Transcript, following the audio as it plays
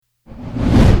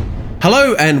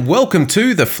Hello and welcome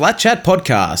to the Flat Chat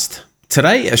podcast.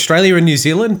 Today, Australia and New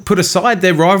Zealand put aside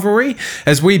their rivalry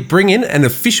as we bring in an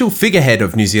official figurehead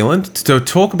of New Zealand to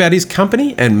talk about his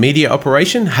company and media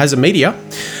operation, Hazza Media,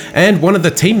 and one of the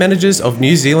team managers of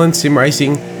New Zealand sim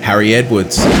racing, Harry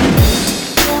Edwards.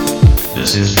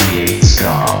 This is V8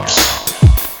 Scops.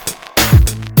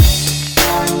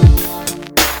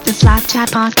 The Flat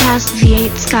Chat Podcast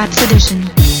V8 Scots Edition.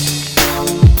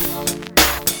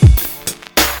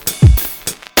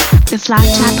 The Flat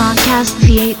Chat Podcast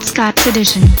V8 Scots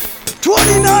Edition.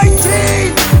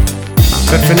 2019!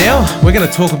 But for now, we're going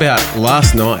to talk about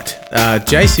last night.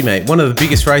 JC, mate, one of the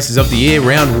biggest races of the year,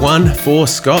 round one for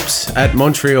Scops at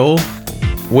Montreal.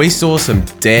 We saw some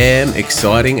damn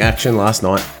exciting action last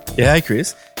night. Yeah, hey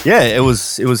Chris. Yeah, it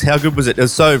was. How good was it? It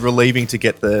was so relieving to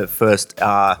get the first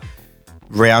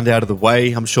round out of the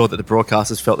way. I'm sure that the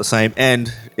broadcasters felt the same,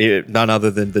 and none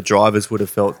other than the drivers would have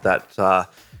felt that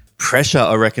pressure.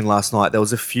 I reckon last night there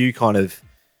was a few kind of,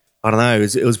 I don't know,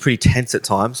 it was pretty tense at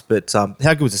times. But how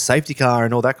good was the safety car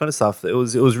and all that kind of stuff? It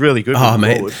was really good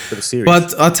forward for the series.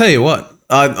 But I'll tell you what,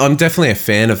 I'm definitely a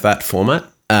fan of that format.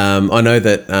 I know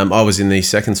that I was in the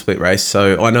second split race,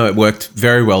 so I know it worked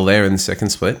very well there in the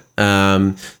second split.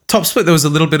 Top split, there was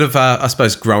a little bit of, I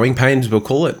suppose, growing pains, we'll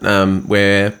call it,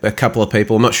 where a couple of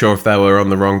people, I'm not sure if they were on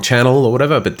the wrong channel or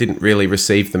whatever, but didn't really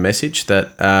receive the message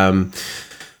that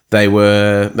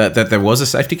that there was a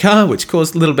safety car, which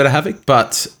caused a little bit of havoc.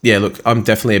 But yeah, look, I'm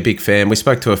definitely a big fan. We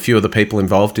spoke to a few of the people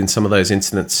involved in some of those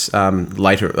incidents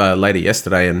later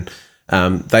yesterday, and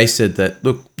they said that,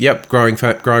 look, yep, growing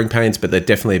pains, but they're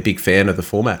definitely a big fan of the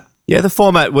format. Yeah, the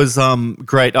format was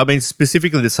great. I mean,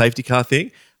 specifically the safety car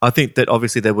thing. I think that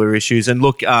obviously there were issues. And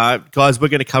look, guys, we're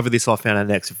going to cover this off in our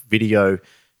next video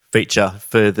feature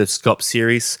for the Scop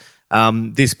series.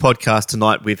 This podcast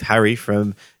tonight with Harry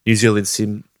from New Zealand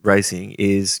Sim Racing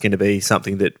is going to be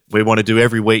something that we want to do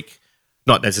every week.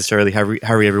 Not necessarily Harry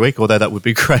every week, although that would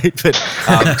be great, but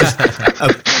just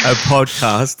a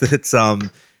podcast that's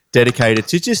dedicated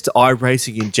to just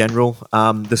iRacing in general.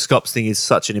 The Scops thing is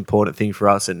such an important thing for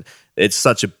us, and it's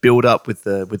such a build-up with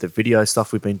the video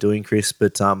stuff we've been doing, Chris.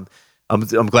 But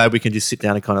I'm glad we can just sit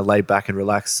down and kind of lay back and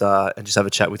relax and just have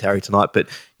a chat with Harry tonight. But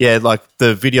yeah, like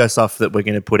the video stuff that we're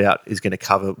going to put out is going to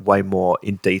cover way more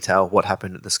in detail what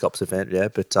happened at the Scops event. Yeah,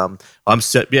 but I'm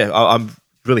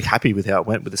really happy with how it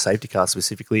went with the safety car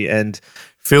specifically, and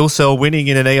Phil Sell winning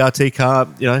in an ERT car.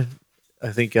 You know,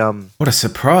 I think What a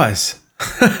surprise!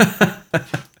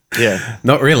 Yeah,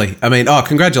 not really. I mean,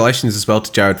 congratulations as well to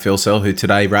Jared Filsell, who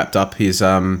today wrapped up his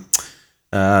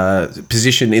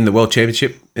position in the World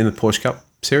Championship in the Porsche Cup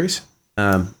Series.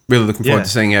 Really looking forward to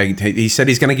seeing how he said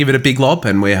he's going to give it a big lob,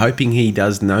 and we're hoping he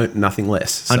does nothing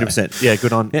less. So. 100%. Yeah,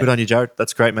 good on you, Jared.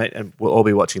 That's great, mate, and we'll all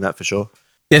be watching that for sure.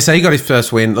 Yeah, so he got his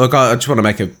first win. Look, I just want to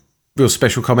make a real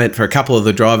special comment for a couple of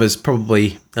the drivers,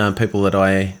 probably people that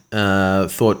I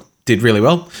thought did really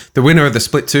well. The winner of the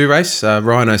Split 2 race,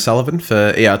 Ryan O'Sullivan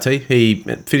for ERT, he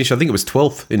finished, I think it was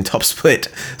 12th in top split.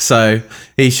 So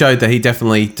he showed that he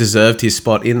definitely deserved his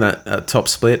spot in that top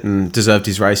split and deserved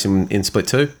his race in Split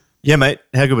 2. Yeah, mate.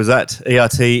 How good was that?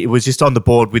 ERT was just on the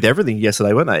board with everything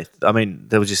yesterday, weren't they? I mean,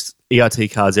 there was just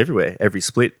ERT cars everywhere, every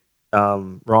split.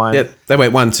 Ryan. Yeah, they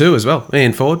went 1-2 as well.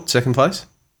 Ian Ford, second place.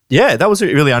 Yeah, that was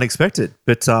really unexpected.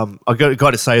 But I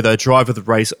got to say, though, driver of the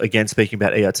race, again, speaking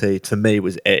about ERT, for me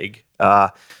was Egg.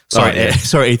 Sorry,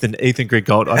 Ethan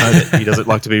Griggold. I know that he doesn't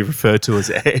like to be referred to as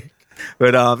Egg.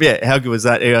 But yeah, how good was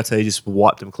that? ERT just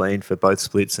wiped them clean for both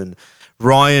splits. And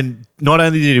Ryan, not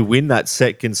only did he win that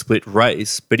second split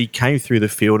race, but he came through the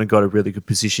field and got a really good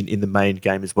position in the main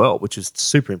game as well, which was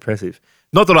super impressive.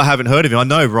 Not that I haven't heard of him. I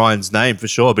know Ryan's name for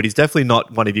sure, but he's definitely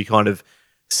not one of your kind of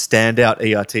standout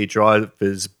ERT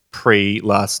drivers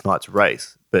pre-last night's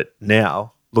race. But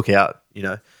now, look out, you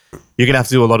know. You're going to have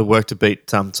to do a lot of work to beat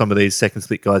some of these second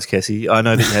split guys, Kessie. I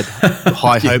know that you had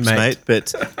high hopes, mate,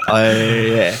 but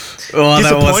yeah. Well,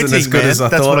 that wasn't as good as I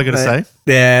thought. That's what I got to say.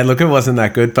 Yeah, look, it wasn't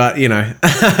that good, but, you know,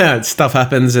 stuff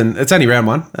happens and it's only round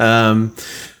one.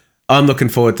 I'm looking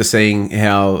forward to seeing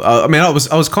how. I mean, I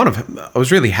was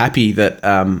really happy that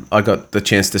I got the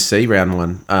chance to see round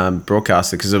one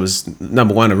broadcaster, because it was,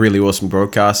 number one, a really awesome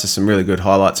broadcaster, some really good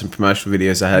highlights and promotional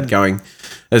videos I had going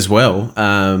as well,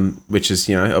 which is,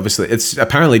 you know, obviously it's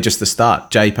apparently just the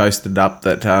start. Jay posted up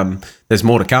that there's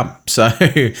more to come, so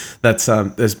that's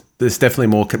there's definitely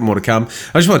more to come.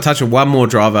 I just want to touch on one more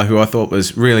driver who I thought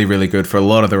was really, really good for a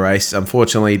lot of the race.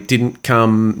 Unfortunately, didn't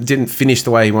finish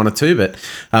the way he wanted to,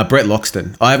 but Brett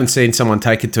Loxton. I haven't seen someone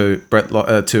take it to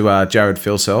Jared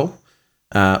Filsell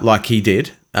like he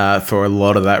did. for a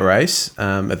lot of that race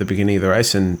at the beginning of the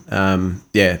race. And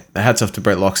hats off to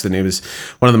Brett Loxton. He was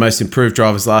one of the most improved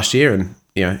drivers last year, and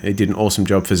he did an awesome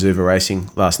job for Zuva Racing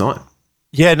last night.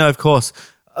 Yeah, no, of course.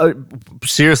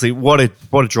 Seriously, what a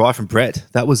drive from Brett.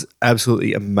 That was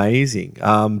absolutely amazing.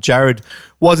 Jared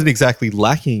wasn't exactly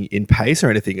lacking in pace or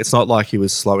anything. It's not like he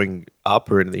was slowing up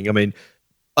or anything. I mean,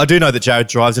 I do know that Jared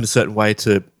drives in a certain way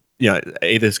to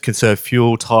either conserve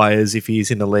fuel, tyres if he's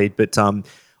in the lead, but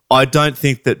I don't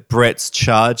think that Brett's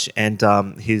charge and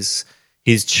his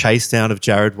chase down of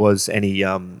Jared was any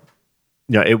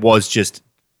it was just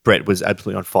Brett was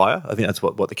absolutely on fire. I think that's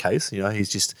what the case. He's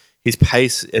just his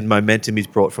pace and momentum he's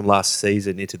brought from last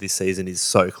season into this season is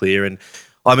so clear. And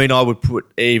I mean, I would put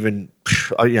nearly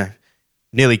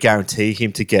guarantee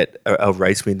him to get a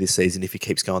race win this season if he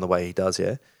keeps going the way he does.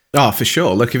 Yeah. Oh, for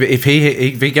sure. Look, if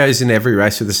he goes in every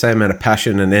race with the same amount of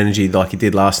passion and energy like he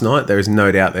did last night, there is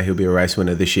no doubt that he'll be a race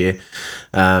winner this year.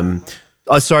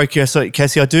 Sorry,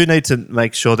 Cassie, I do need to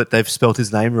make sure that they've spelled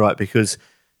his name right, because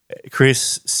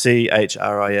Chris, Chris,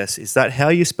 is that how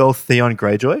you spell Theon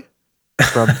Greyjoy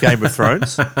from Game of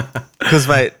Thrones? Because,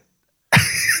 mate,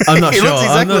 I'm not he sure. looks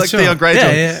exactly like sure. Theon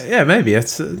Greyjoy. Yeah, maybe.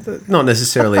 It's not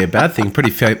necessarily a bad thing.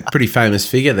 Pretty famous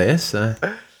figure there. So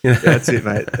yeah, that's it,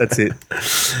 mate. That's it.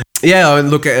 Yeah,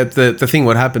 and look at the thing.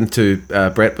 What happened to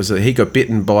Brett was that he got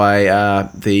bitten by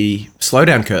the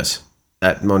slowdown curse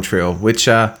at Montreal, which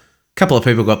a couple of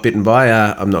people got bitten by.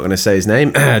 I'm not going to say his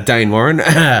name. Dane Warren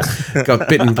got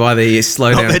bitten by the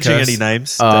slowdown curse. Not mentioning any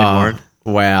names. Dane Warren.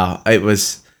 Wow, it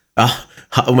was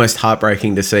almost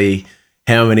heartbreaking to see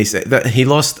how many that he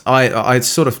lost. I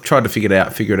sort of tried to figure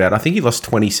it out. I think he lost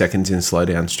 20 seconds in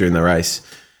slowdowns during the race,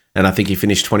 and I think he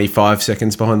finished 25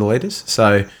 seconds behind the leaders.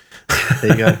 So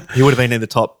there you go. He would have been in the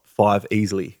top 5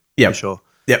 easily. Yeah, for sure.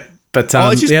 Yep. But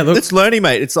it's learning,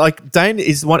 mate. It's like Dane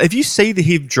is one. If you see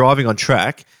him driving on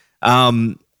track,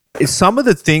 some of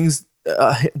the things.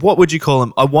 What would you call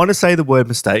him? I want to say the word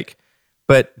mistake,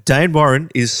 but Dane Warren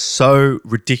is so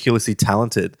ridiculously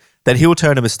talented that he'll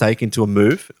turn a mistake into a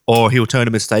move, or he'll turn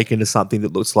a mistake into something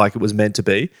that looks like it was meant to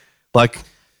be. Like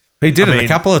he did it a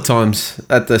couple of times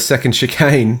at the second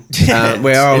chicane,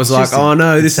 where I was like, "Oh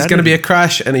no, this is going to be a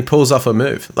crash," and he pulls off a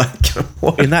move. Like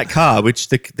what? In that car, which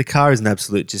the car is an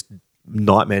absolute just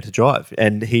nightmare to drive,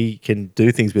 and he can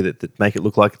do things with it that make it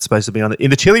look like it's supposed to be in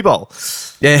the chili bowl.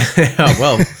 Yeah,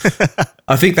 well,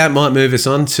 I think that might move us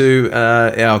on to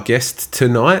our guest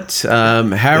tonight,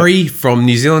 Harry from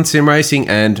New Zealand Sim Racing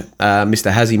and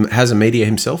Mr. Hazza Media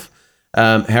himself.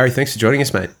 Harry, thanks for joining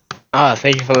us, mate. Oh,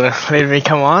 thank you for letting me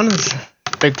come on. It's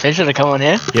a big pleasure to come on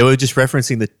here. Yeah, we were just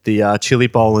referencing the chili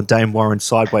bowl and Dane Warren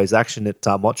sideways action at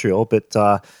Montreal, but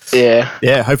hopefully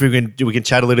we can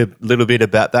chat a little bit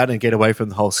about that and get away from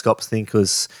the whole Scops thing,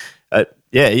 because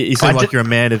you seem like you're a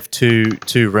man of two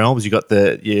realms. You got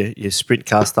your sprint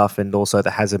car stuff and also the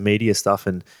Hazza Media stuff,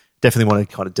 and definitely want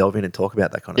to kind of delve in and talk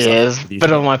about that kind of stuff. Yeah, there's a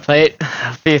bit on my plate.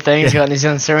 A few things. You got New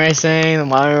Zealand Sim Racing, the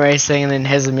Miami Racing, and then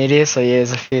Hazza Media. So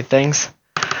there's a few things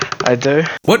I do.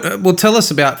 Well, tell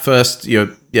us about first your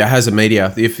Hazza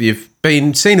Media. If you've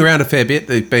been seen around a fair bit,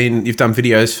 you've done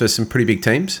videos for some pretty big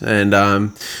teams, and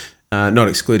not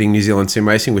excluding New Zealand Sim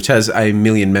Racing, which has 1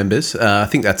 million members. I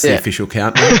think that's the official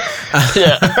count.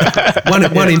 One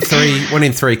in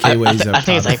three Kiwis. I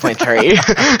think it's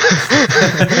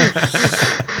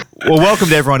 8.3. Well, welcome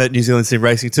to everyone at New Zealand Sim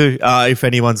Racing too. If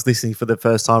anyone's listening for the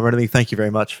first time or anything, thank you very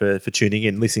much for tuning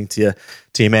in, listening to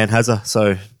your man Hazza.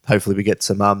 So hopefully we get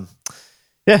some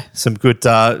good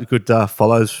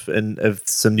follows and of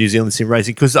some New Zealand Sim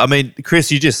Racing. Because I mean,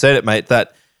 Chris, you just said it, mate,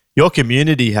 that your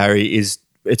community, Harry,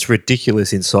 it's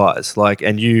ridiculous in size. Like,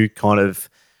 and you kind of,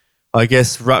 I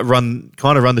guess, run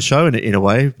the show in a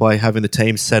way by having the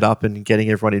team set up and getting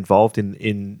everyone involved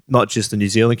in not just the New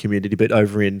Zealand community, but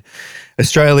over in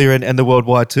Australia and the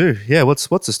worldwide too. Yeah, what's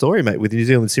the story, mate, with New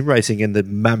Zealand Sim Racing and the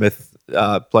mammoth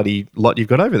bloody lot you've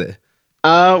got over there?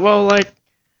 Well, like,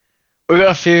 we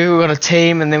got a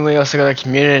team, and then we also got a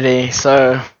community.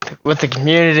 So with the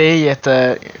community,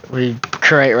 we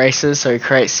create races, so we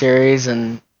create series,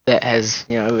 and that has,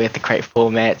 we have to create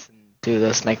formats and do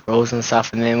this, make rules and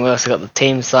stuff. And then we also got the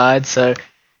team side, so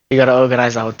you got to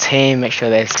organize the whole team, make sure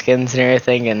they have skins and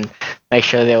everything, and make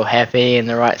sure they're all happy in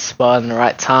the right spot and the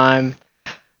right time.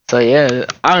 So yeah,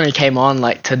 I only came on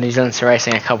to New Zealand Sim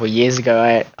Racing a couple of years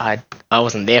ago. I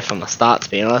wasn't there from the start,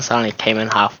 to be honest. I only came in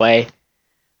halfway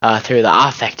through the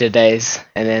R Factor days,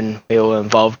 and then we all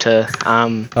involved to.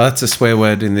 That's a swear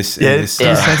word in this. Can you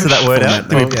censor that word out?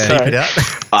 Do we beep it out?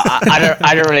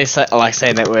 I don't really like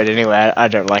saying that word anyway. I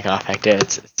don't like R Factor.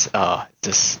 It's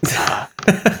just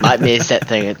nightmares. That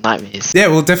thing, nightmares. Yeah,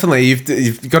 well, definitely.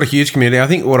 You've got a huge community. I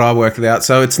think what I worked it out.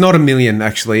 So it's not 1 million,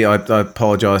 actually. I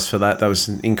apologise for that. That was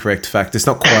an incorrect fact. It's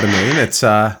not quite 1 million. It's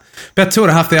about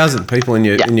 2,500 people in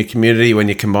your community when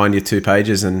you combine your two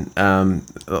pages, and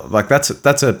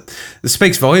it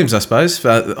speaks volumes, I suppose.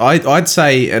 I'd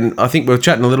say, and I think we were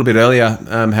chatting a little bit earlier,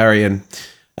 Harry, and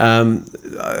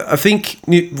I think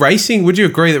racing. Would you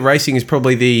agree that racing is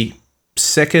probably the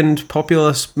second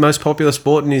most popular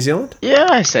sport in New Zealand? Yeah,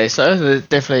 I say so. It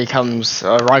definitely comes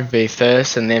rugby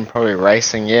first, and then probably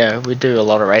racing. Yeah, we do a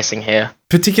lot of racing here,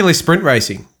 particularly sprint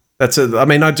racing. I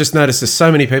just noticed there's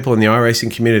so many people in the iRacing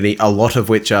community, a lot of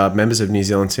which are members of New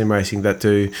Zealand Sim Racing, that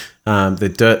do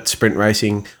the dirt sprint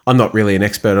racing. I'm not really an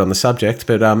expert on the subject,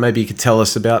 but maybe you could tell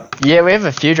us about. Yeah, we have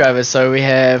a few drivers. So we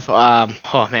have, we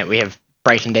have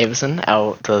Brayton Davison,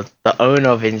 the owner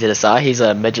of NZSR. He's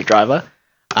a midget driver.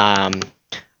 If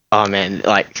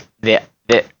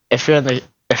you're in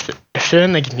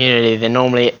the community, they're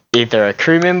normally either a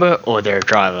crew member or they're a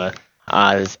driver.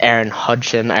 There's Aaron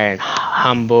Hodgson, Aaron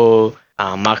Humble,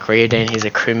 Mark Reardon, he's a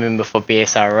crew member for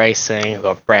BSR Racing. We've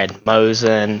got Brad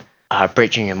Mosen,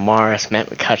 Brett Junior Morris, Matt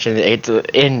McCutcheon.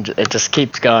 It just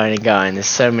keeps going and going. There's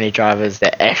so many drivers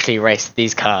that actually race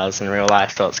these cars in real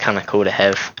life, so it's kind of cool to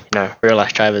have, real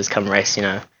life drivers come race,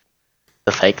 the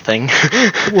fake thing.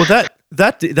 Well,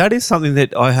 that is something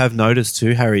that I have noticed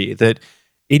too, Harry, that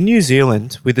in New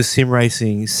Zealand with the sim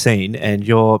racing scene and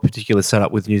your particular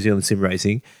setup with New Zealand sim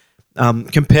racing,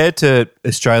 compared to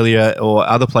Australia or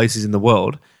other places in the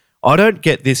world, I don't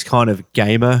get this kind of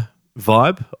gamer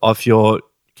vibe of your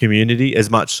community as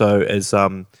much so as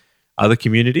other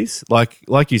communities.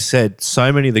 Like you said,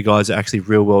 so many of the guys are actually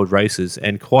real world racers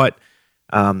and quite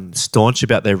staunch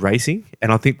about their racing,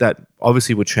 and I think that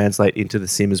obviously would translate into the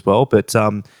sim as well. But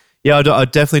I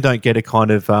definitely don't get a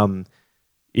kind of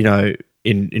in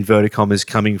inverted commas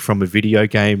coming from a video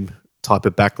game type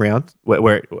of background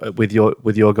where with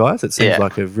your guys. It seems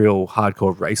like a real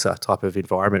hardcore racer type of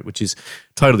environment, which is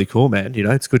totally cool, man.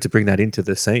 It's good to bring that into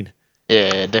the scene.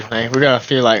 Yeah, definitely. We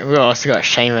also got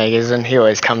Shane Vegas, and he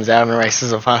always comes out and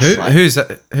races with us. Who's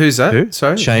that? Who?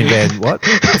 Sorry, Shane Van what?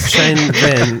 Shane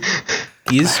Van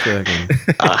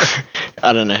Gisbergen.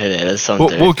 I don't know who that is.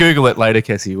 We'll Google it later,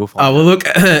 Cassie. We'll find. Oh well, look,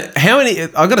 how many?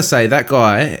 I got to say that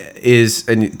guy is,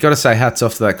 and you got to say hats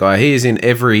off to that guy. He is in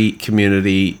every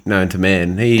community known to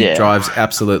man. He drives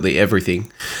absolutely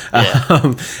everything.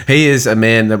 Yeah. He is a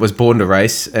man that was born to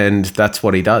race, and that's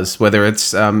what he does. Whether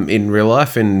it's in real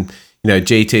life, in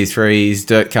GT3s,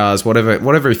 dirt cars,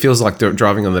 whatever he feels like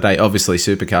driving on the day. Obviously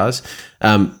supercars,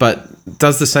 but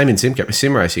does the same in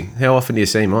sim racing. How often do you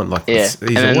see him on? He's and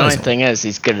the annoying thing is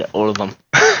he's good at all of them.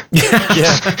 He's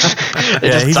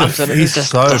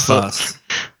so fast.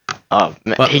 Oh,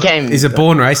 he's a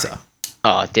born racer.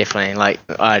 Oh, definitely.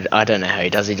 I don't know how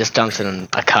he does. He just jumps in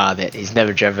a car that he's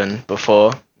never driven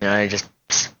before.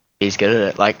 He's good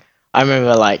at it. I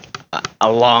remember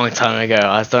a long time ago,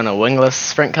 I was doing a wingless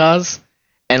sprint cars,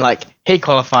 and he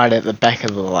qualified at the back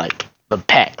of the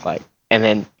pack, and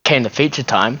then came the feature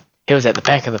time. He was at the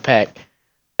back of the pack.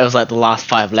 It was the last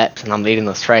 5 laps, and I'm leading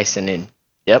this race, and then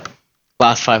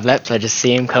last 5 laps, I just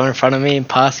see him come in front of me and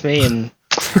pass me and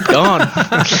gone.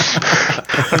 I'm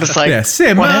just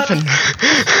what happened?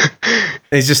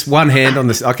 He's just one hand on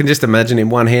this. I can just imagine him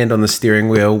one hand on the steering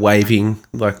wheel, waving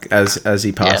as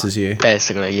he passes you.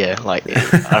 Basically, yeah. I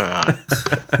don't know.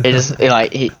 He just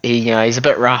he's a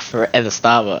bit rough at the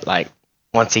start, but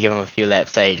once you give him a few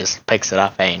laps, he just picks it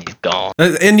up and he's gone.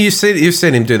 And you've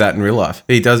seen him do that in real life.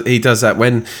 He does that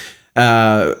when.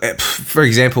 For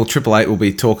example, Triple Eight will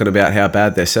be talking about how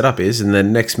bad their setup is, and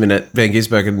then next minute Van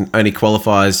Gisbergen only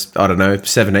qualifies,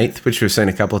 17th, which we've seen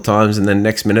a couple of times, and then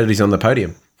next minute he's on the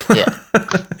podium. Yeah,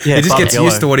 he just gets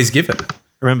used to what he's given.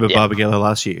 Remember Barbagallo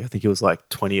last year? I think he was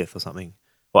 20th or something,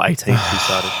 or 18th. He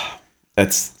started.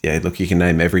 Look, you can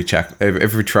name every track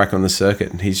on the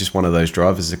circuit, and he's just one of those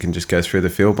drivers that can just go through the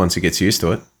field once he gets used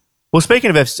to it. Well,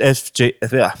 speaking of SVG.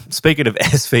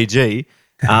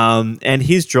 And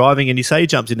his driving, and you say he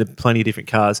jumps into plenty of different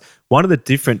cars. One of the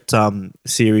different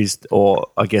series,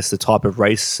 or I guess the type of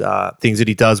race things that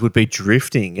he does would be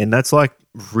drifting, and that's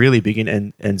really big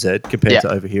in NZ compared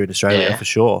to over here in Australia for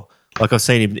sure. I've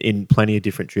seen him in plenty of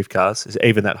different drift cars,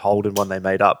 even that Holden one they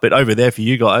made up. But over there for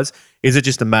you guys, is it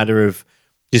just a matter of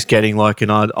just getting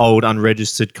an old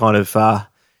unregistered kind of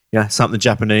something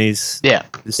Japanese? Yeah,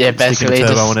 basically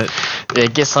turbo on it. Yeah,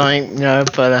 get something,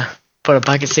 put a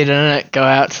bucket seat in it, go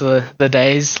out to the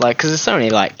days, because there's so many,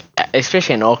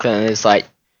 especially in Auckland, it's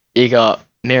you got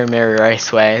Mary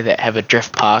Raceway that have a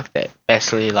drift park that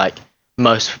basically like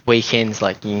most weekends,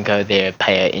 like you can go there,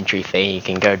 pay an entry fee, you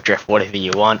can go drift whatever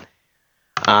you want.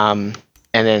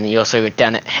 And then you also go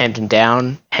down at Hampton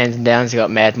Downs. You got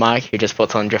Mad Mike, who just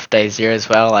puts on Drift Day Zero as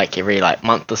well, like every like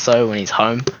month or so when he's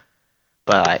home.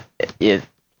 But like, yeah,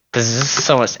 there's just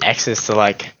so much access to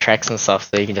like tracks and stuff,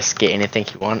 so you can just get anything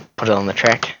you want, put it on the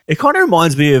track. It kind of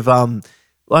reminds me of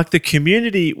like the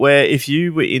community where if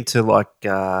you were into like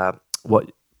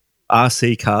what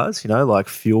RC cars, like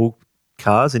fuel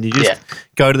cars, and you just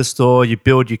go to the store, you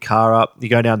build your car up, you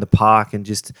go down the park and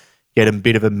just get a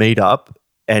bit of a meetup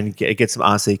and get some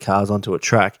RC cars onto a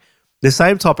track. The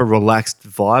same type of relaxed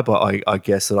vibe, I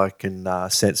guess, that I can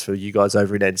sense for you guys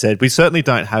over in NZ. We certainly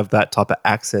don't have that type of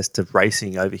access to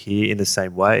racing over here in the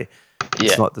same way.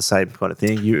 It's not the same kind of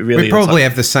thing. We probably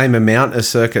have the same amount of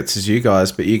circuits as you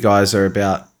guys, but you guys are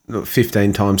about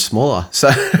 15 times smaller. So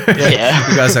you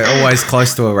guys are always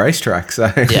close to a racetrack.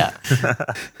 So yeah.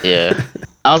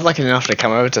 I was lucky enough to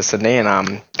come over to Sydney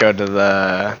and go to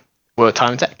the World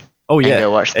Time Attack. Oh yeah, and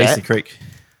go watch that.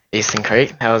 Eastern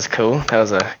Creek. That was cool. That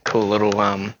was a cool little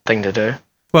thing to do.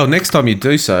 Well, next time you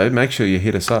do so, make sure you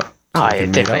hit us up. Oh yeah,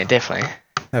 definitely.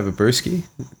 Have a brewski.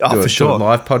 For sure. Do a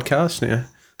live podcast. Yeah.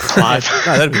 Live.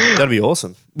 No, that'd be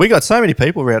awesome. We got so many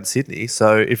people around Sydney,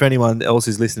 so if anyone else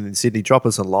is listening in Sydney, drop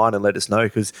us a line and let us know,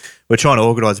 because we're trying to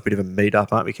organise a bit of a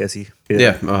meet-up, aren't we, Cassie?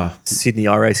 Sydney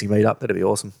iRacing meet-up. That'd be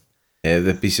awesome. Yeah,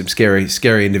 there'd be some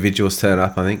scary individuals turn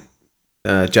up, I think.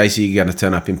 JC, you're going to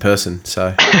turn up in person,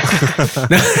 so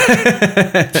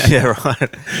yeah,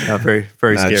 right. No, very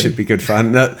scary. It should be good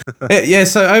fun.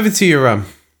 So over to your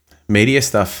media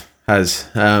stuff, Haz.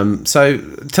 So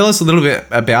tell us a little bit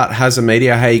about Hazza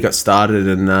Media, how you got started,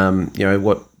 and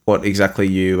what exactly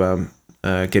you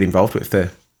get involved with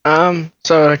there.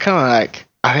 So kind of like,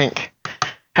 I think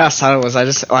how I started was I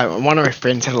just like one of my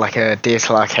friends had like a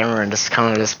DSLR camera and just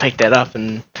kind of just picked it up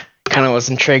and kind of was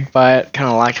intrigued by it, kind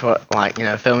of liked what, like,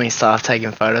 filming stuff, taking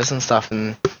photos and stuff,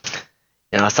 and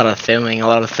I started filming a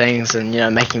lot of things and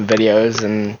making videos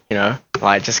and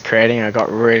like just creating. I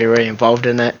got really, really involved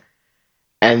in it.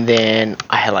 And then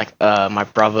I had like my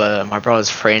brother's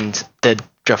friend did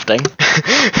drifting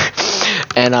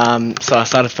and so I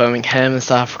started filming him and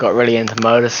stuff. Got really into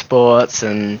motorsports,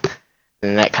 and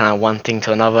then that kind of one thing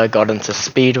to another, got into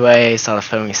Speedway, started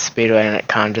filming Speedway, and it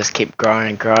kind of just kept growing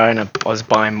and growing. I was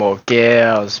buying more gear.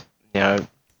 I was,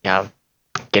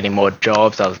 getting more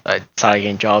jobs. I started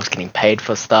getting jobs, getting paid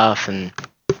for stuff, and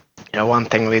one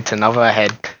thing led to another. I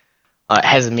had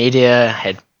Hazza Media, I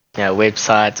had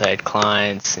websites, I had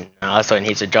clients, and I was doing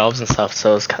heaps of jobs and stuff.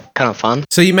 So it was kind of fun.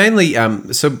 So you mainly,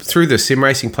 so through the sim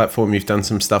racing platform, you've done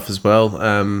some stuff as well.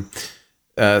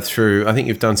 Through, I think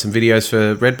you've done some videos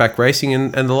for Redback Racing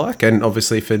and the like, and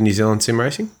obviously for New Zealand Sim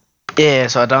Racing. Yeah,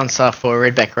 so I've done stuff for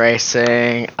Redback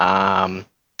Racing.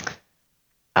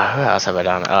 Who else have I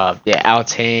done? Our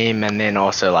team, and then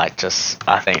also like just,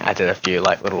 I think I did a few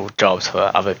like little jobs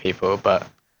for other people, but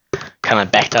kind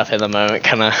of backed up at the moment,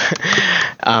 kind of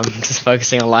just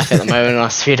focusing on life at the moment on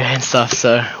Speedway and stuff.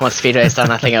 So once Speedway's done,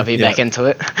 I think I'll be back into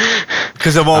it.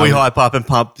 Because the more we hype up and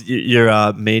pump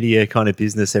your media kind of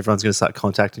business, everyone's going to start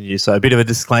contacting you. So a bit of a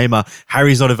disclaimer: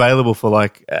 Harry's not available for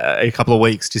like a couple of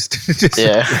weeks.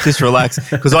 Just relax.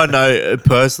 Because I know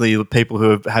personally people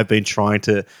who have been trying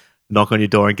to knock on your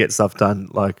door and get stuff done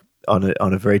like on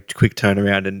a very quick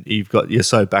turnaround, and you're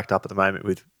so backed up at the moment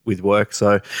with work.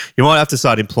 So you might have to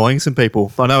start employing some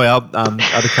people. I know our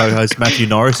other co-host Matthew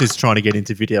Norris is trying to get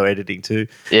into video editing too.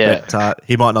 Yeah, but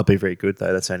he might not be very good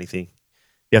though. That's the only thing.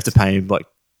 You have to pay him like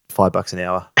 $5 an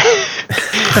hour.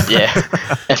 Yeah,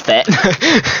 if that.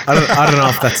 I don't know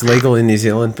if that's legal in New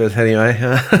Zealand, but anyway.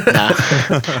 Nah,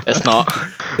 it's not.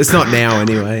 It's not now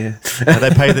anyway.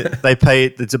 They pay.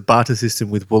 It's a barter system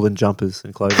with woolen jumpers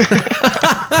and clothing.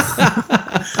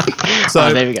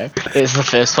 So there we go. It's the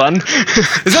first one.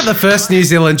 Is that the first New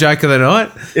Zealand joke of the night?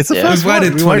 It's the first one.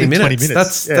 We've waited 20 minutes. 20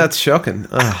 minutes. That's shocking.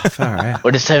 Oh, far out.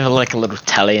 We'll just have like a little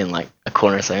tally in like a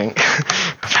corner or something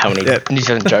of how many New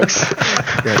Zealand jokes.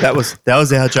 Yeah, that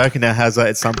was our joke, and now Hazza,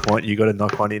 at some point you got to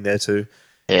knock one in there too.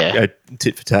 Yeah. Go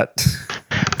tit for tat.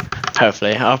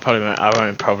 Hopefully. I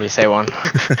won't probably say one.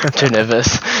 Too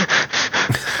nervous.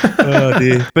 Oh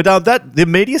dear. But the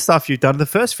media stuff you've done, the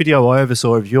first video I ever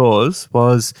saw of yours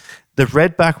was the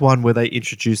Redback one where they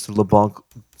introduced the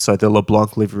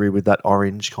LeBlanc livery with that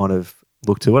orange kind of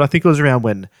look to it. I think it was around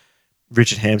when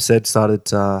Richard Hampstead started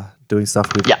doing stuff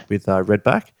with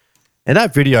Redback. And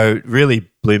that video really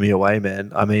blew me away,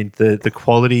 man. I mean, the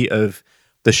quality of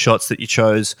the shots that you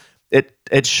chose,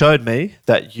 it showed me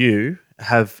that you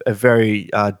have a very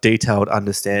detailed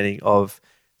understanding of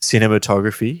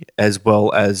cinematography as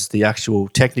well as the actual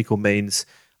technical means.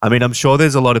 I mean, I'm sure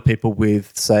there's a lot of people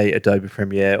with, say, Adobe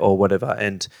Premiere or whatever,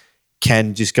 and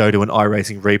can just go to an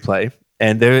iRacing replay.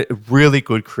 And there are really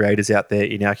good creators out there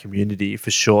in our community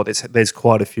for sure. There's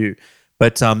quite a few.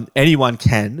 But anyone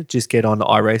can just get on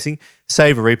iRacing,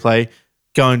 save a replay,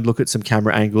 go and look at some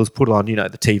camera angles, put on, the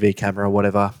TV camera or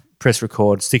whatever, press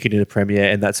record, stick it in a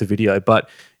Premiere, and that's a video. But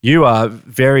you are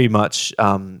very much,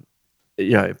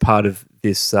 part of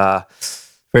this,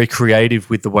 very creative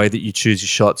with the way that you choose your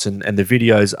shots, and the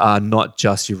videos are not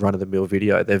just your run-of-the-mill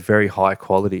video. They're very high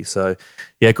quality. So,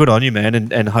 yeah, good on you, man.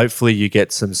 And hopefully you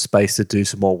get some space to do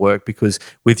some more work, because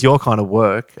with your kind of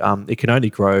work, it can only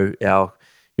grow our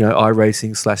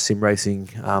iRacing / sim racing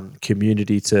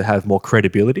community to have more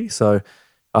credibility. So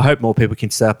I hope more people can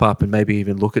step up and maybe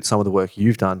even look at some of the work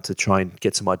you've done to try and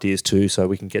get some ideas too, so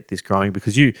we can get this growing.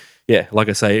 Because like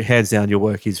I say, hands down, your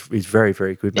work is very,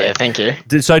 very good, mate. Yeah, thank you.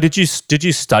 So did you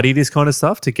study this kind of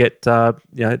stuff to get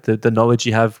the knowledge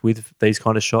you have with these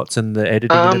kind of shots and the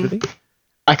editing and everything?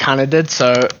 I kind of did.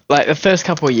 So like the first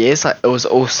couple of years, like it was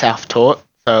all self-taught.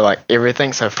 So like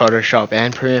everything, so Photoshop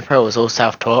and Premiere Pro was all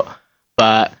self-taught.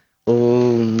 But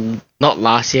not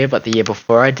last year, but the year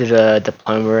before, I did a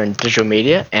diploma in digital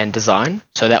media and design.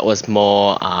 So that was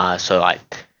more, it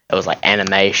was like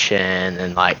animation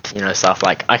and stuff.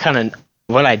 Like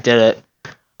when I did it,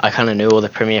 I kind of knew all the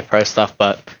Premiere Pro stuff,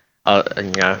 but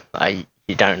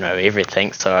you don't know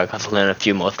everything. So I got to learn a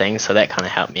few more things. So that kind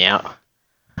of helped me out.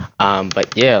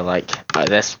 But yeah,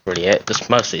 that's really it. Just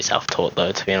mostly self-taught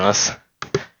though, to be honest.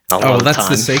 That's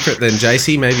the secret then,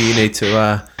 JC. Maybe you need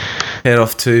to head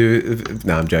off to.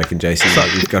 No, I'm joking, JC.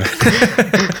 You've got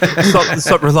to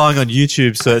stop relying on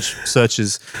YouTube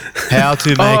searches. How to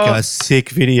make a sick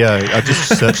video. I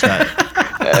just searched that.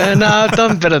 No, I've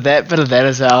done a bit of that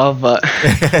as well, but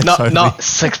not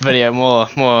sick video,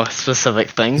 more specific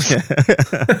things.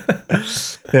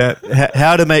 Yeah,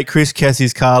 how to make Chris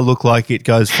Kessie's car look like it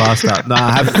goes faster. No,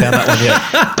 I haven't found that one yet.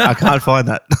 I can't find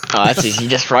that. Oh, that's easy. You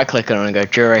just right click on it and go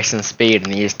duration speed,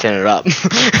 and you just turn it up.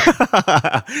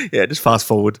 Yeah, just fast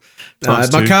forward.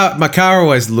 My car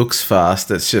always looks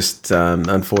fast. It's just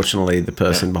unfortunately the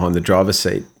person behind the driver's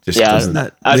seat just doesn't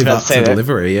live up to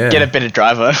delivery. Yeah, get a better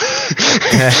driver.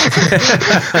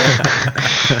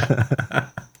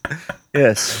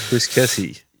 Yes, Chris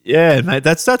Kessie. Yeah, mate,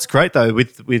 that's great though.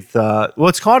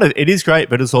 It is great,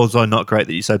 but it's also not great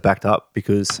that you're so backed up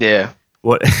because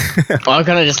what? I'm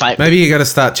gonna just maybe you got to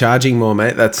start charging more,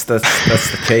 mate. That's the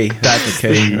key. That's the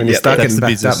key. When you start getting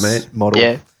backed up, mate. Model.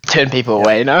 Yeah, turn people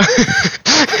away,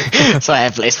 so I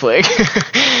have less work.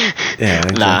 Yeah,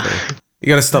 exactly. Nah. You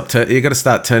got to stop. You got to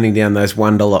start turning down those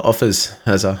 $1 offers,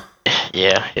 Hazza.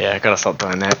 Yeah, I gotta stop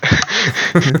doing that.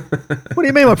 What do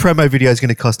you mean my promo video is going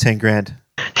to cost 10 grand?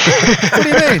 What do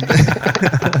you mean?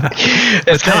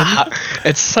 It's kind of hard.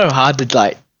 It's so hard to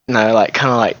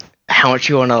how much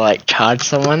you want to charge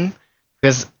someone,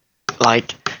 because I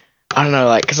don't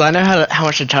know, because I know how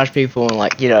much to charge people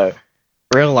in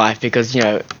real life, because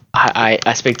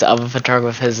I speak to other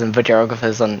photographers and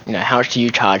videographers on how much do you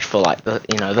charge for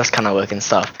this kind of work and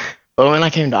stuff. But when I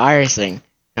came to iRacing,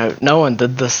 no one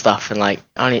did this stuff, and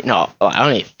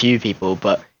only a few people,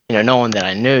 but no one that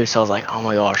I knew. So I was like, oh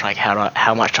my gosh,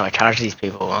 how much do I charge these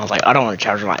people? And I was like, I don't want to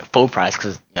charge them full price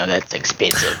because that's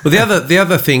expensive. Well, the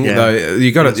other thing though,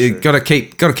 you got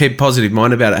to keep positive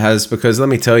mind about it, Has, because let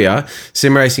me tell you,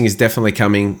 sim racing is definitely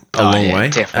coming a long way.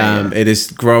 It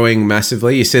is growing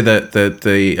massively. You said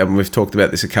that we've talked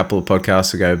about this a couple of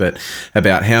podcasts ago, but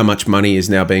about how much money is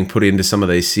now being put into some of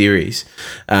these series.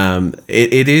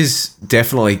 It is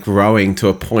definitely growing to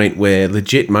a point where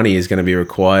legit money is going to be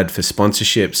required for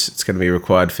sponsorships. It's going to be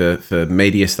required for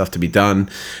media stuff to be done,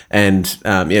 and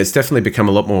it's definitely become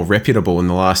a lot more reputable in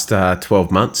the last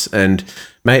 12 months. And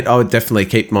mate, I would definitely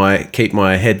keep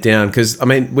my head down, because I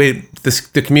mean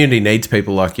the community needs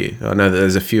people like you. I know that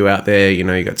there's a few out there.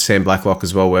 You got Sam Blacklock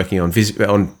as well working on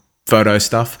photo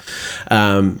stuff,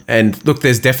 and look,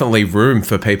 there's definitely room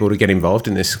for people to get involved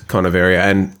in this kind of area,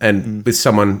 and with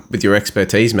someone with your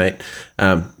expertise, mate.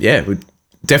 We're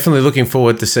definitely looking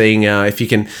forward to seeing if you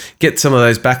can get some of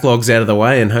those backlogs out of the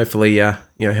way and hopefully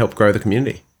help grow the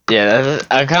community. Yeah,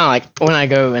 I kind of when I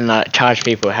go and charge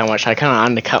people how much, I kind of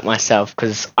undercut myself,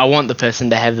 because I want the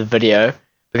person to have the video,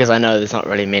 because I know there's not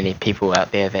really many people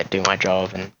out there that do my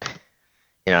job, and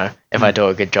if I do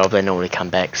a good job, they normally come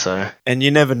back. So, and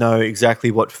you never know exactly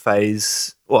what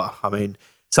phase. Well, I mean,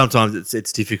 sometimes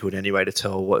it's difficult anyway to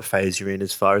tell what phase you're in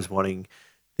as far as wanting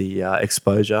the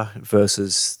exposure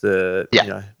versus the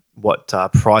what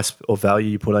price or value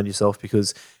you put on yourself,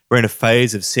 because we're in a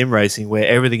phase of sim racing where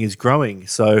everything is growing.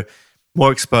 So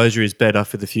more exposure is better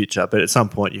for the future, but at some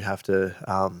point you have to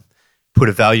put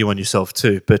a value on yourself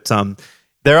too. But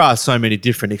there are so many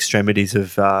different extremities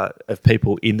of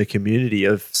people in the community.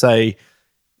 Of say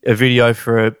a video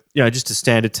for just a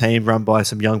standard team run by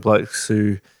some young blokes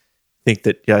who think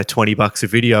that $20 a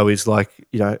video is like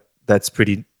that's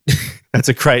pretty that's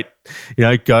a great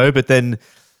go. But then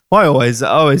I always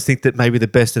think that maybe the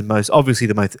best and most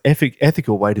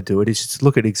ethical way to do it is just to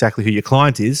look at exactly who your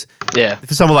client is. Yeah.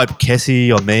 For someone like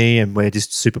Kessie or me, and we're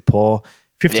just super poor,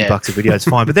 $50 a video is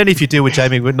fine. But then if you deal with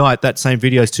Jamie McKnight, that same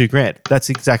video is $2,000. That's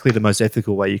exactly the most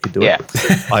ethical way you could do it.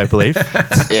 I believe.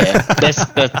 Yeah,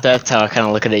 that's how I kind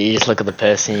of look at it. You just look at the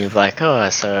person, you're like, oh,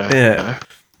 so Yeah.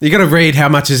 You got to read how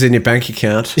much is in your bank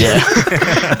account. yeah,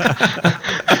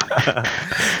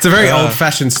 It's a very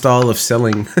old-fashioned style of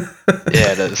selling.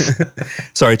 yeah, it is.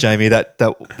 Sorry, Jamie, that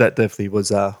definitely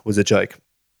was a joke.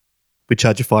 We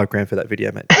charge you $5,000 for that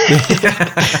video, mate.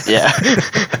 Yeah,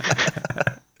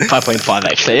 5.5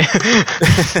 actually.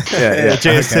 Yeah.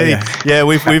 GST. Okay, yeah,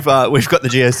 we've got the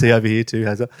GST over here too,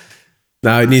 Hazza.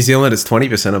 No, New Zealand it's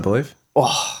 20%, I believe.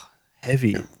 Oh,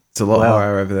 heavy. It's a lot Wow.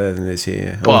 higher over there than it is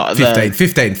here. Well, Or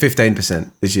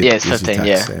 15% is your, Yeah, it's is your 15.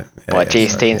 tax, Yeah, what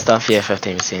GST and stuff? Yeah,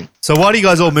 15%. So why do you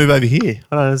guys all move over here?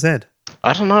 I don't understand.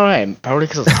 I don't know. Probably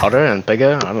because it's hotter and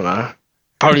bigger. I don't know.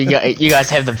 Probably you guys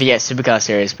have the V8 Supercar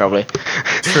series, probably.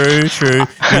 True.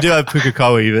 We do have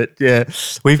Pukekohe, but yeah,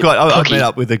 we've got. I've met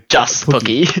up with a Just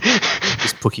Pookie.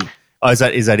 Just Pookie. Oh, is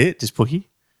that it? Just Pookie?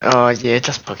 Oh yeah,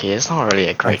 just Pookie. It's not really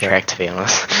a great track, to be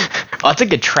honest. Oh, it's a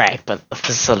good track, but the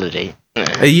facility.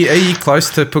 Are you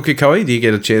close to Pukekohe? Do you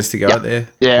get a chance to go out there?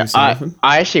 Yeah, so often?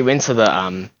 I actually went to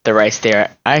the race there.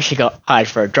 I actually got hired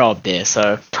for a job there,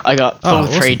 so I got full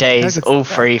awesome. 3 days, all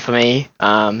free for me.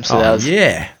 So that was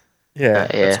Yeah, yeah.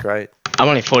 that's great. I'm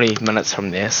only 40 minutes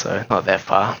from there, so not that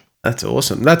far. That's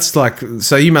awesome. That's like,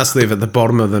 so you must live at the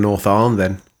bottom of the North Island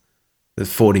then.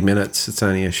 There's 40 minutes. It's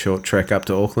only a short trek up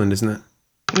to Auckland, isn't it?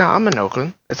 No, I'm in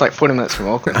Auckland. It's like 40 minutes from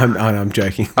Auckland. I'm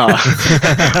joking. Oh.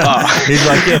 He's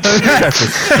like, yeah, go for a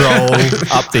stroll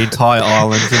up the entire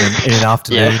island in an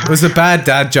afternoon. Yeah. It was a bad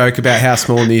dad joke about how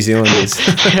small New Zealand is.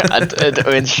 It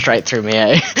went straight through me,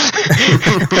 eh?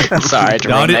 Sorry,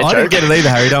 No, I didn't get it either,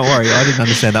 Harry. Don't worry. I didn't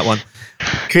understand that one.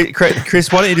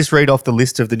 Chris, why don't you just read off the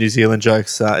list of the New Zealand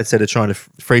jokes instead of trying to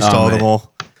freestyle them mate.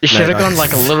 all? You should have No. gone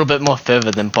like a little bit more further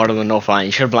than bottom of the North Island.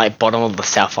 You should have like bottom of the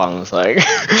South Island. Like,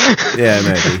 Yeah,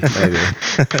 maybe.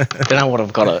 then I would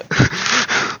have got it.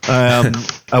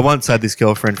 I once had this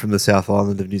girlfriend from the South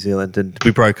Island of New Zealand, and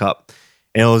we broke up.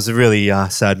 And it was a really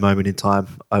sad moment in time.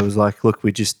 I was like, "Look,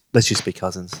 let's just be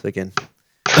cousins again."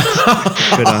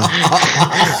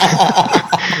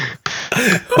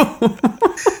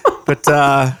 But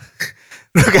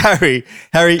look,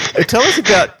 Harry, tell us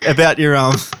about your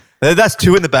That's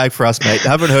two in the bag for us, mate. I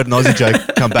haven't heard an Aussie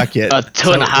joke come back yet.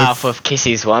 2.5 with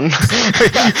Kissie's one.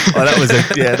 that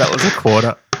was a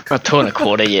quarter. A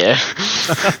 2.25, yeah.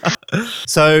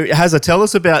 So, Hazza, tell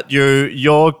us about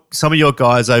some of your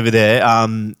guys over there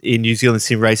in New Zealand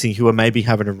sim racing who are maybe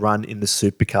having a run in the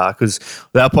supercar, because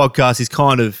our podcast is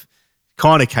kind of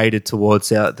catered towards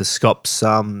the Scops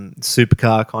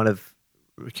supercar kind of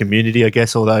community, I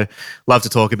guess, although love to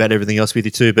talk about everything else with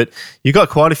you too. But you got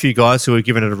quite a few guys who are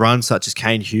giving it a run, such as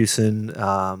Kane Hewson,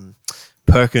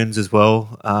 Perkins as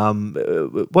well.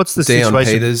 What's the Dion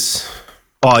situation? Peters.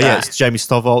 Oh yeah, it's Jamie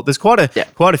Stovall. There's quite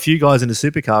a few guys in the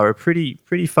supercar who are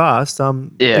pretty fast. Are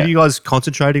you guys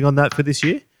concentrating on that for this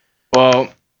year? Well,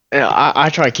 I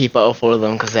try to keep up with all of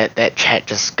them because that chat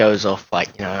just goes off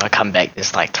like, I come back,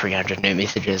 there's like 300 new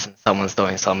messages and someone's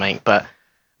doing something. But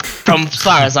from as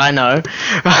far as I know,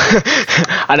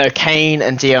 I know Kane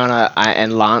and Dion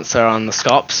and Lance are on the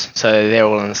Scops, so they're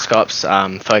all on the Scops,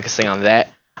 focusing on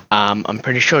that. I'm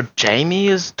pretty sure Jamie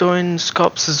is doing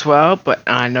Scops as well, but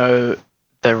I know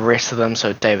the rest of them,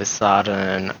 so David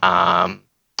Sarden,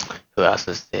 who else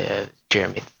is there?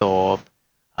 Jeremy Thorpe,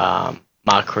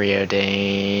 Mark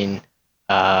Riodine,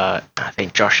 I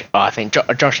think Josh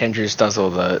Andrews does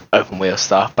all the open wheel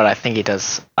stuff, but I think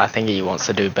he wants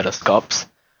to do better Scops.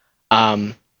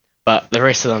 But the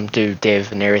rest of them do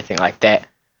dev and everything like that.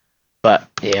 But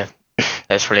yeah,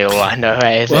 that's really all I know.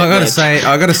 Well, I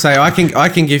gotta say, I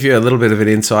can give you a little bit of an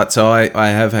insight. So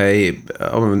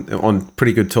I'm on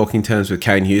pretty good talking terms with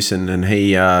Kane Hewson, and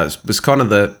he was kind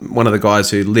of one of the guys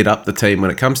who lit up the team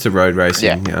when it comes to road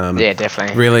racing. Yeah,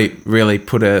 definitely. Really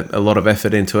put a lot of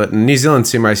effort into it. And New Zealand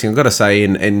sim racing, I've got to say,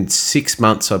 in 6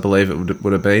 months, I believe it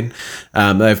would have been,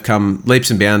 they've come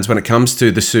leaps and bounds when it comes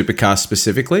to the supercar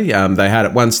specifically. They had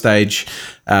at one stage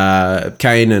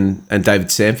Kane and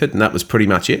David Sanford, and that was pretty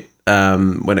much it.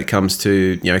 when it comes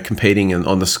to competing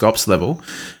on the Scops level,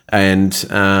 and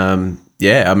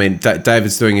I mean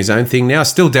David's doing his own thing now.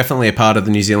 Still definitely a part of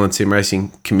the New Zealand sim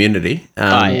racing community.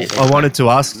 I wanted to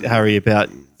ask Harry about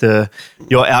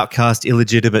your outcast,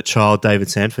 illegitimate child,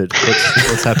 David Sanford.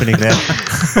 What's happening now?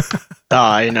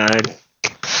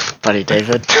 Bloody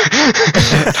David.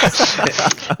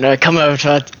 Came over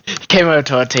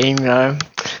to our team,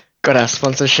 got our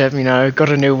sponsorship, got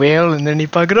a new wheel, and then he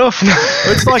buggered off.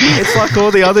 It's like all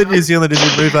the other New Zealanders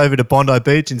who move over to Bondi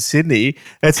Beach in Sydney.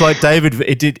 It's like David,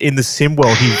 it did in the sim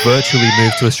world, he virtually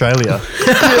moved to Australia.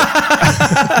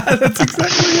 That's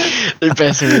exactly it. He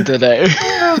basically did it.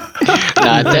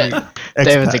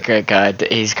 David's a great guy.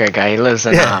 He's a great guy. He lives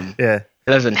in he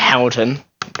lives in Hamilton.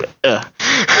 Ugh.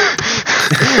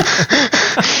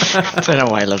 I don't know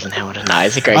why he lives in Hamilton. No,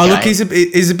 he's a great guy. Look,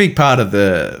 he's a big part of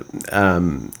the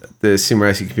sim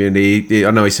racing community.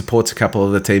 I know he supports a couple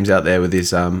of the teams out there with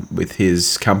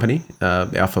his company,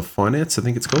 Alpha Finance, I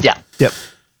think it's called. Yeah. Yep.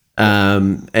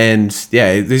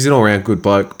 He's an all-round good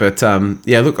bloke. But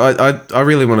look, I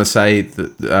really want to say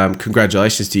that,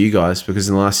 congratulations to you guys, because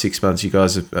in the last 6 months, you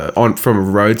guys have, from a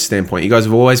road standpoint, you guys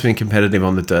have always been competitive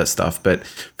on the dirt stuff. But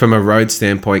from a road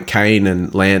standpoint, Kane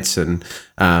and Lance and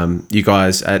you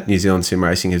guys at New Zealand Sim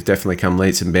Racing have definitely come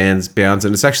leaps and bounds,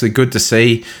 and it's actually good to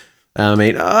see. I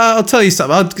mean, I'll tell you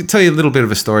something. I'll tell you a little bit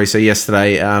of a story. So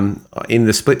yesterday, in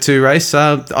the Split 2 race,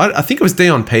 I think it was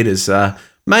Dion Peters.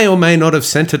 May or may not have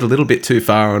centered a little bit too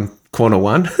far on corner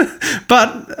 1,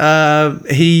 but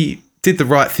he did the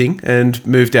right thing and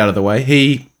moved out of the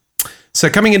way. So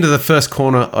coming into the first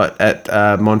corner at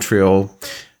Montreal,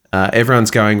 everyone's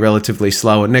going relatively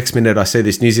slow, and next minute I see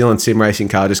this New Zealand sim racing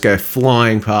car just go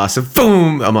flying past, and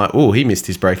boom! I'm like, oh, he missed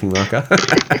his braking marker.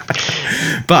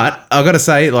 But I've got to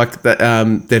say, like, that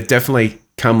they've definitely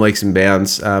come leaps and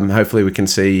bounds. Hopefully we can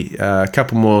see a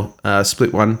couple more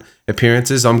Split 1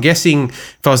 appearances. I'm guessing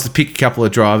if I was to pick a couple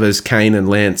of drivers, Kane and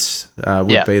Lance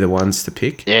would be the ones to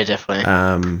pick. Yeah, definitely.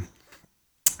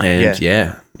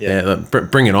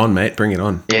 Bring it on, mate. Bring it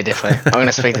on. Yeah, definitely. I'm going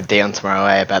to speak to Dion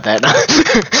tomorrow about that. No.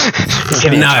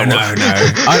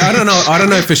 I don't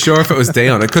know for sure if it was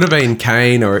Dion. It could have been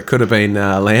Kane or it could have been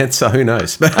Lance. So who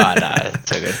knows? Oh, no, it's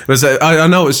so good. I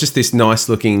know it was just this nice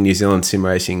looking New Zealand sim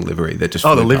racing livery that just.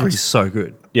 Oh, the livery's so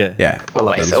good. Yeah. Yeah.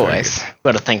 Always.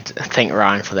 Got to thank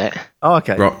Ryan for that. Oh,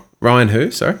 okay. Ryan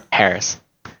who? Sorry. Harris.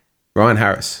 Ryan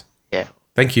Harris. Yeah.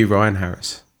 Thank you, Ryan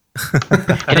Harris.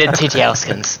 He did TTL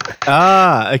skins.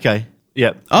 Ah, okay.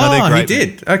 Yep. Oh, he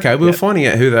did. Okay, we were finding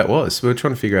out who that was. We were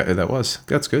trying to figure out who that was.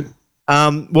 That's good.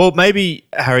 Well, maybe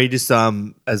Harry, just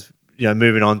as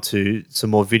moving on to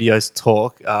some more videos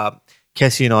talk.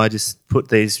 Cassie and I just put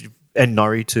these, and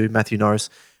Norrie too, Matthew Norris,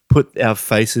 put our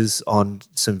faces on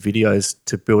some videos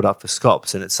to build up for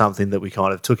Scops, and it's something that we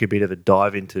kind of took a bit of a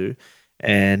dive into,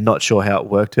 and not sure how it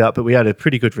worked out, but we had a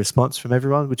pretty good response from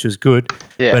everyone, which was good.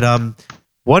 Yeah. But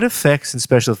what effects and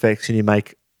special effects can you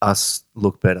make us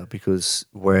look better? Because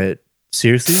we're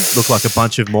seriously look like a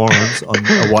bunch of morons on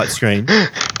a white screen. Yeah.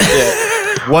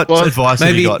 What advice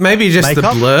have you got? Maybe just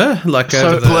Makeup? the blur, like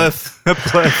So blur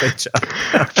feature.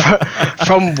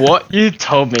 From what you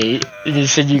told me, you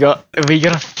said we got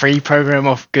a free program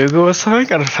off Google or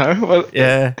something. I don't know. Well,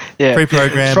 Yeah. Yeah.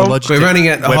 Pre-program. From- Logitech we're running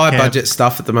at webcam. high budget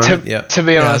stuff at the moment. To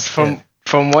be honest, from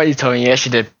what you told me, you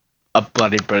actually did a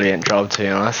bloody brilliant job, to be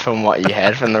honest, from what you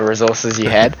had, from the resources you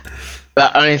had.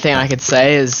 The only thing I could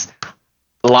say is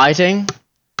lighting.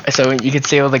 So you could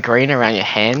see all the green around your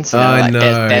hands.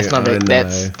 That's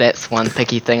one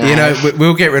picky thing.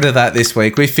 We'll get rid of that this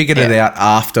week. We figured it out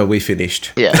after we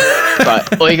finished. Yeah,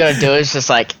 but all you gotta do is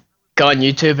just like go on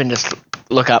YouTube and just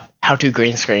look up how to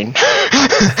green screen. How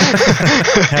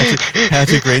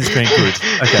to green screen good.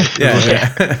 Okay.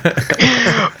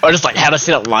 Yeah. Or just like how to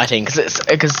set up lighting,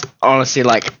 because honestly,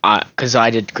 because I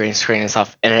did green screen and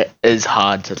stuff, and it is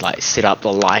hard to like set up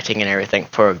the lighting and everything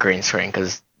for a green screen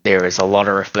because there is a lot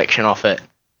of reflection off it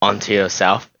onto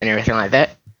yourself and everything like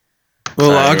that.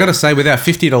 Well, I got to say, with our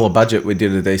 $50 budget, we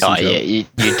did a decent job. Yeah, you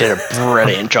did a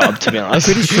brilliant job, to be honest.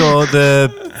 Pretty sure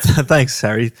thanks,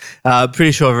 Harry.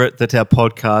 Pretty sure that our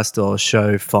podcast or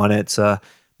show financer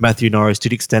Matthew Norris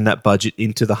did extend that budget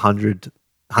into the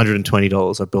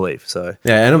 $120, I believe. So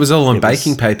yeah, and it was all on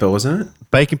baking paper, wasn't it?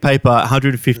 Baking paper,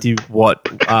 150 watt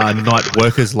night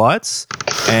workers lights,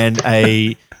 and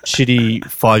a shitty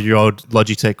 5-year-old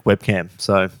Logitech webcam.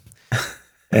 So.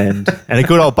 And a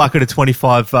good old bucket of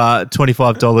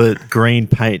 $25 green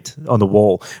paint on the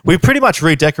wall. We pretty much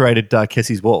redecorated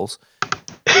Kessie's walls.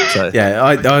 So. Yeah,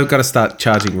 I've got to start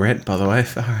charging rent, by the way.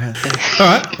 All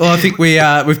right. Well, I think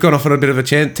we've gone off on a bit of a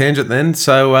tangent then.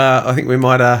 So I think we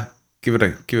might give it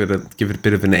a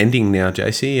bit of an ending now,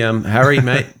 JC. Harry,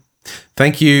 mate,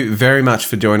 thank you very much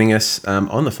for joining us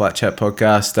on the Flat Chat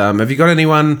podcast. Have you got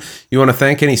anyone you want to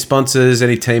thank? Any sponsors,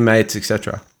 any teammates,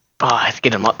 etc.? Oh, I have to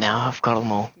get them up now. I've got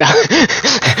them all. I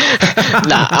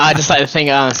just like to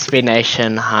thank Speed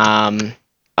Nation.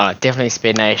 Definitely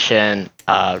Speed Nation.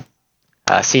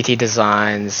 CT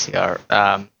Designs.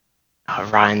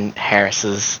 Ryan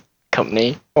Harris's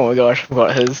company. Oh my gosh, I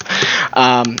forgot his.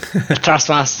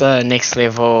 Trustmaster, Next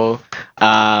Level.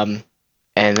 And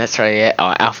that's really it.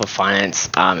 Alpha Finance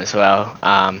as well.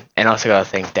 And also got to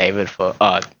thank David for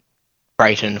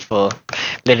Brayton for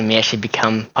letting me actually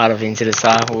become part of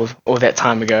NZSR all that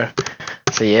time ago.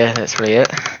 So yeah, that's really it.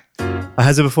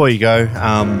 Hazard, before you go,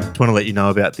 just want to let you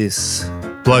know about this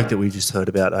bloke that we just heard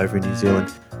about over in New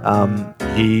Zealand.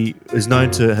 He is known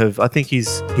to have, I think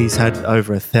he's had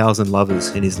over 1,000 lovers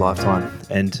in his lifetime,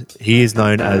 and he is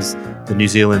known as the New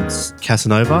Zealand's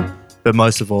Casanova, but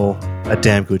most of all, a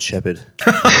damn good shepherd.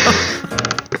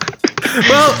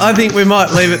 Well, I think we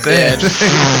might leave it there.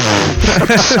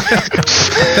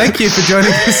 Thank you for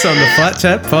joining us on the Flat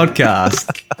Chat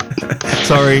podcast.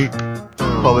 Sorry.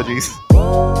 Apologies.